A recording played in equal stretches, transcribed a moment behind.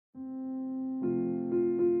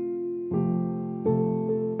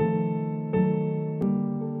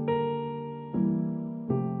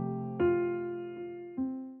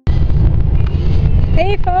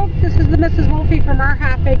Hey folks, this is the Mrs. Wolfie from our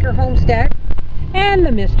half-acre homestead and the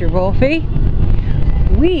Mr. Wolfie.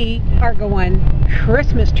 We are going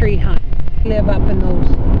Christmas tree hunt. We live up in those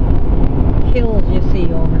hills you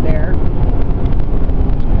see over there.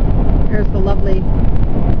 There's the lovely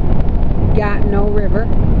Gatineau River.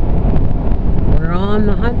 We're on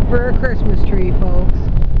the hunt for a Christmas tree, folks.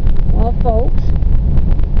 Well, folks,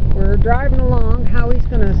 we're driving along. Howie's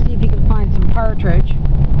going to see if he can find some partridge.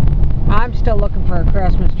 I'm still looking for a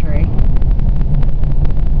Christmas tree.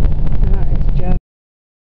 It's just...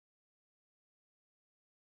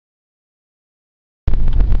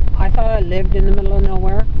 I thought I lived in the middle of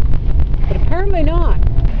nowhere, but apparently not.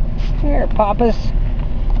 Here, Papa's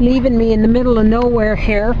leaving me in the middle of nowhere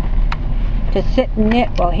here to sit and knit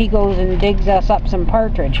while he goes and digs us up some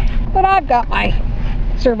partridge. But I've got my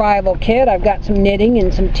survival kit. I've got some knitting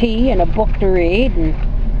and some tea and a book to read, and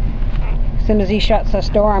as soon as he shuts this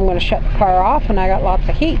door, I'm going to shut the car off, and I got lots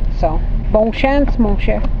of heat. So, bon chance, mon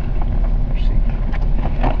cher.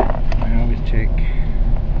 I always take...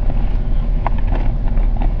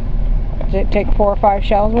 Does it take 4 or 5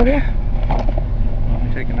 shells with you? Well,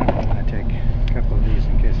 I take enough, and I take a couple of these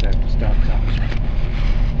in case I have to stop something.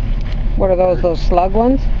 What are those slug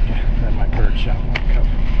ones? Yeah, that's my bird shot one cup.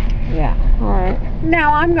 Yeah, alright.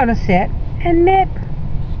 Now I'm going to sit and knit.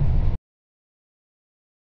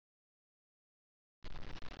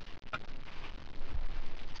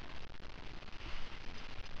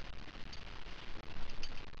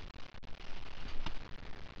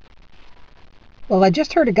 Well, I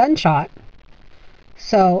just heard a gunshot,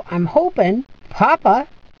 so I'm hoping Papa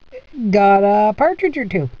got a partridge or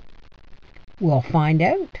two. We'll find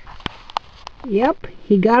out. Yep,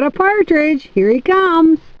 he got a partridge. Here he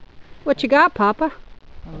comes. What you got, Papa?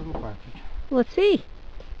 A little partridge. Let's see.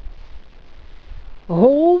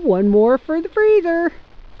 Oh, one more for the freezer.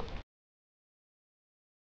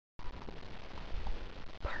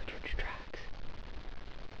 Partridge tracks.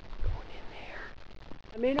 Going in there.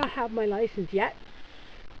 I may not have my license yet,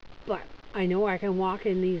 but I know I can walk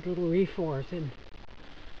in these little reefs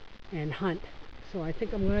and hunt. So I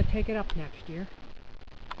think I'm going to take it up next year.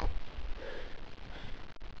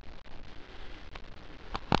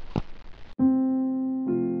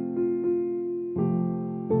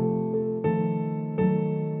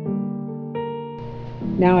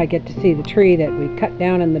 Now I get to see the tree that we cut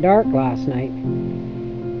down in the dark last night.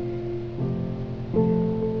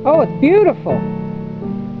 Oh, it's beautiful.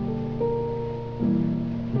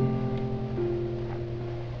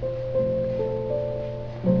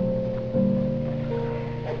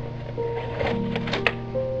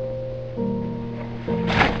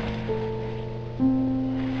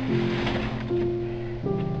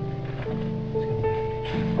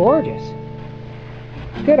 Gorgeous.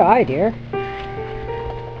 Good eye, dear.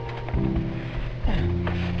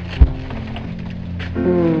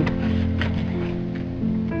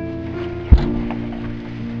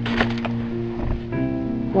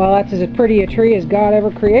 Well, that's as pretty a tree as God ever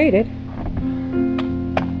created.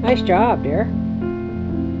 Nice job, dear.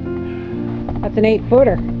 That's an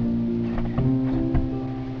 8-footer.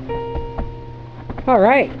 All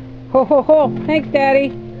right. Ho, ho, ho. Thanks, Daddy.